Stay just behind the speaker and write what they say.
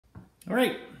All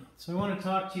right, so I want to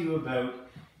talk to you about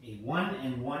a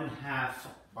 1 1/2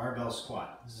 barbell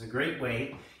squat. This is a great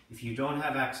way if you don't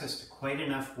have access to quite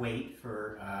enough weight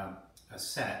for a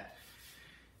set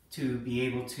to be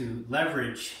able to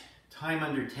leverage time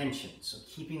under tension. So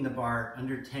keeping the bar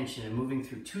under tension and moving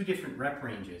through 2 different rep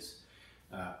ranges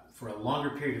for a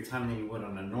longer period of time than you would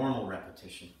on a normal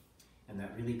repetition. And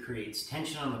that really creates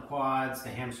tension on the quads, the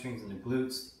hamstrings, and the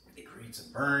glutes. It creates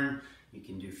a burn. You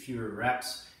can do fewer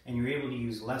reps, and you're able to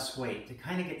use less weight to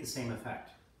kind of get the same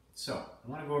effect. So I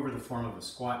want to go over the form of a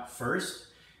squat first,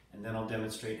 and then I'll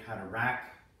demonstrate how to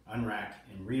rack, unrack,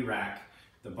 and re-rack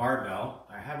the barbell.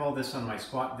 I have all this on my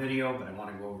squat video, but I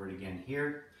want to go over it again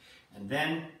here. And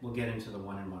then we'll get into the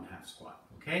 1 1/2 squat,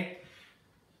 okay?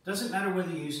 Doesn't matter whether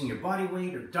you're using your body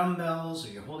weight or dumbbells,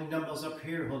 or you're holding dumbbells up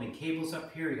here, holding cables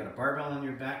up here, you got a barbell on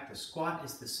your back, the squat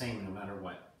is the same no matter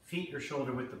what. Feet or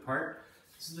shoulder width apart.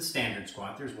 This is the standard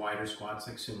squat. There's wider squats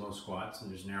like sumo squats, and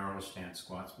there's narrower stance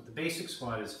squats, but the basic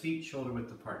squat is feet shoulder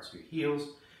width apart, so your heels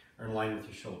are in line with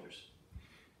your shoulders.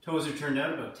 Toes are turned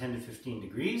out about 10 to 15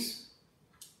 degrees.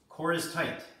 Core is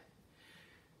tight.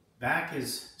 Back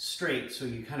is straight, so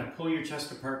you kind of pull your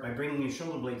chest apart by bringing your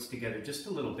shoulder blades together just a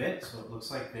little bit, so it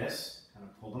looks like this. Kind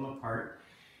of pull them apart.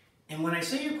 And when I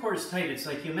say your core is tight, it's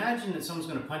like you imagine that someone's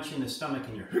going to punch you in the stomach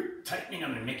and you're tightening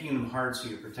them and making them hard so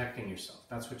you're protecting yourself.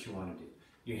 That's what you want to do.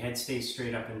 Your head stays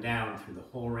straight up and down through the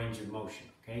whole range of motion,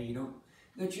 okay? You don't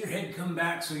let your head come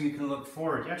back so you can look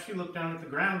forward. You actually look down at the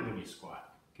ground when you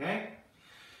squat, okay?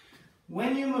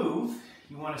 When you move,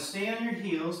 you want to stay on your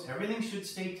heels. Everything should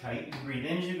stay tight. You breathe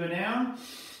in as you go down,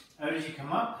 out as you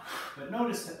come up. But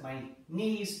notice that my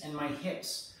knees and my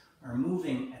hips are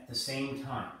moving at the same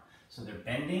time. So they're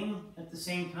bending at the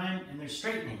same time and they're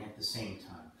straightening at the same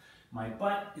time. My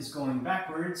butt is going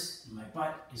backwards and my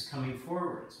butt is coming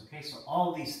forwards. Okay, so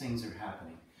all these things are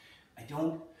happening. I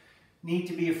don't need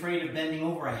to be afraid of bending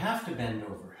over. I have to bend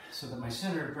over so that my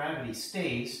center of gravity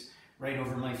stays right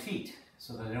over my feet,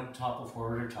 so that I don't topple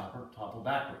forward or topple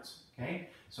backwards, okay?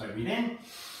 So I breathe in,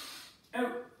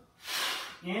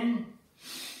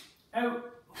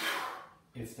 out.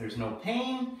 If there's no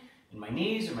pain in my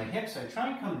knees or my hips, I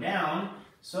try and come down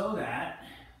so that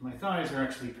my thighs are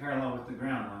actually parallel with the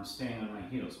ground while I'm staying on my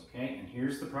heels, okay? And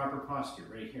here's the proper posture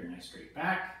right here. Nice straight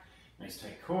back, nice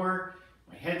tight core,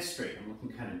 my head straight. I'm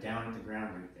looking kind of down at the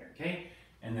ground right there, okay?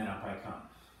 And then up I come.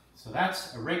 So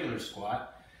that's a regular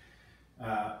squat.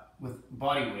 With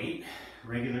body weight,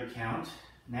 regular count.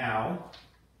 Now,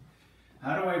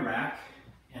 how do I rack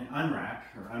and unrack,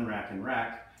 or unrack and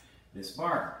rack this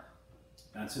bar?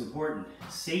 That's important.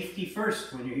 Safety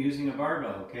first when you're using a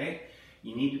barbell, okay?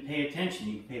 You need to pay attention.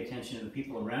 You need to pay attention to the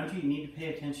people around you. You need to pay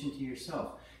attention to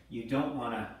yourself. You don't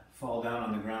want to fall down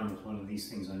on the ground with one of these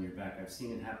things on your back. I've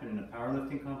seen it happen in a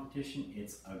powerlifting competition.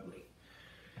 It's ugly.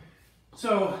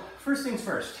 So, first things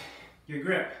first, your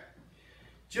grip.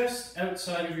 Just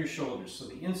outside of your shoulders. So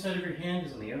the inside of your hand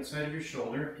is on the outside of your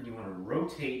shoulder, and you want to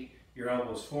rotate your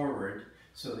elbows forward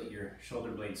so that your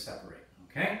shoulder blades separate,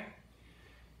 okay?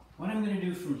 What I'm going to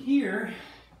do from here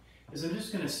is I'm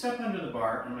just going to step under the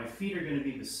bar, and my feet are going to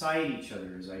be beside each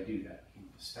other as I do that.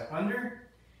 Step under,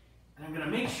 and I'm going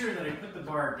to make sure that I put the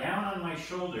bar down on my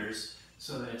shoulders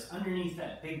so that it's underneath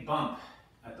that big bump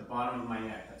at the bottom of my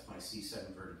neck. That's my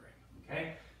C7 vertebrae,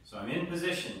 okay? So I'm in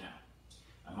position now.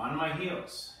 I'm on my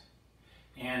heels,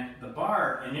 and the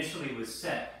bar initially was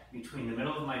set between the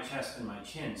middle of my chest and my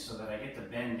chin so that I get to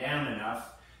bend down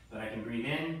enough that I can breathe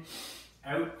in,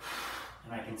 out,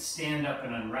 and I can stand up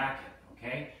and unrack it,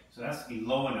 okay? So it has to be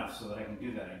low enough so that I can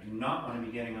do that. I do not want to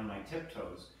be getting on my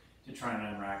tiptoes to try and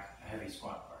unrack a heavy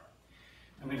squat bar.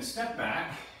 I'm going to step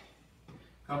back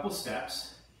a couple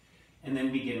steps and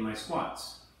then begin my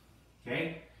squats,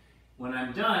 okay? When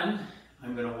I'm done,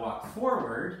 I'm going to walk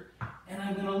forward, and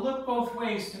I'm going to look both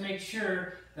ways to make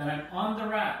sure that I'm on the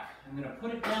rack. I'm going to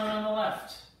put it down on the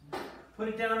left, put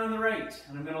it down on the right,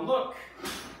 and I'm going to look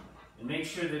and make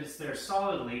sure that it's there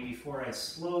solidly before I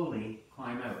slowly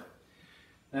climb out.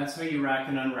 That's how you rack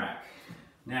and unrack.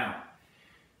 Now,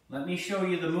 let me show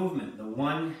you the movement, the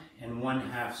 1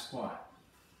 1/2 squat.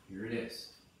 Here it is.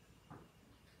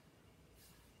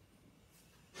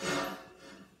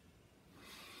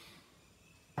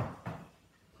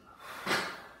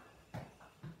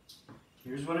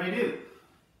 Here's what I do.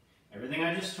 Everything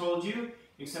I just told you,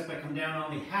 except I come down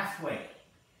only halfway.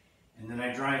 And then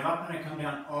I drive up and I come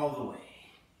down all the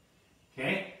way.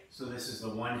 Okay? So this is the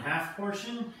 1/2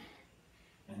 portion,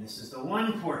 and this is the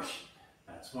 1 portion.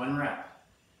 That's 1 rep.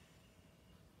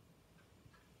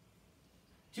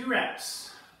 2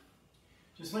 reps.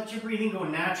 Just let your breathing go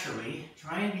naturally.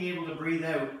 Try and be able to breathe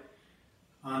out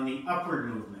on the upward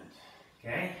movement.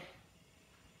 Okay?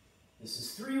 This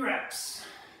is 3 reps.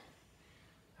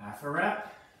 Half a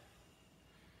rep.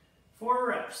 4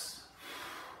 reps.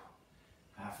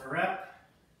 Half a rep.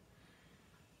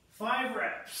 5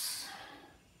 reps.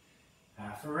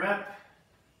 Half a rep.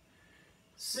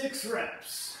 6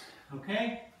 reps.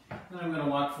 Okay? Then I'm going to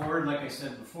walk forward, like I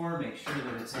said before, make sure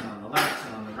that it's in on the left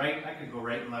and on the right. I could go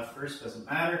right and left first, doesn't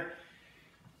matter.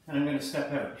 And I'm going to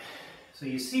step out. So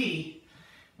you see,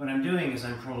 what I'm doing is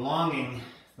I'm prolonging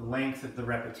the length of the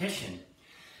repetition.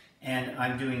 And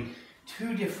I'm doing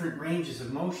 2 different ranges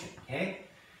of motion, okay?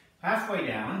 Halfway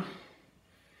down,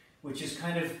 which is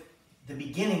kind of the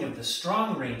beginning of the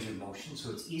strong range of motion,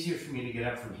 so it's easier for me to get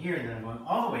up from here, and then I'm going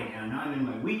all the way down. Now I'm in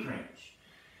my weak range.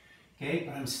 Okay,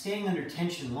 but I'm staying under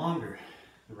tension longer.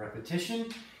 The repetition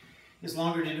is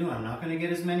longer to do. I'm not going to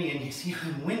get as many in. You see,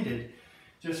 I'm winded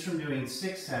just from doing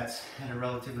 6 sets at a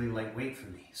relatively light weight for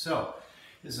me. So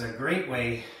this is a great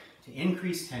way to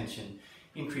increase tension,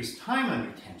 increase time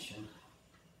under tension,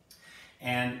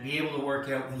 and be able to work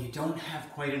out when you don't have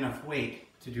quite enough weight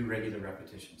to do regular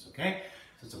repetitions, okay?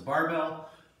 So it's a barbell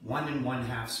 1 and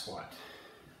 1/2 squat.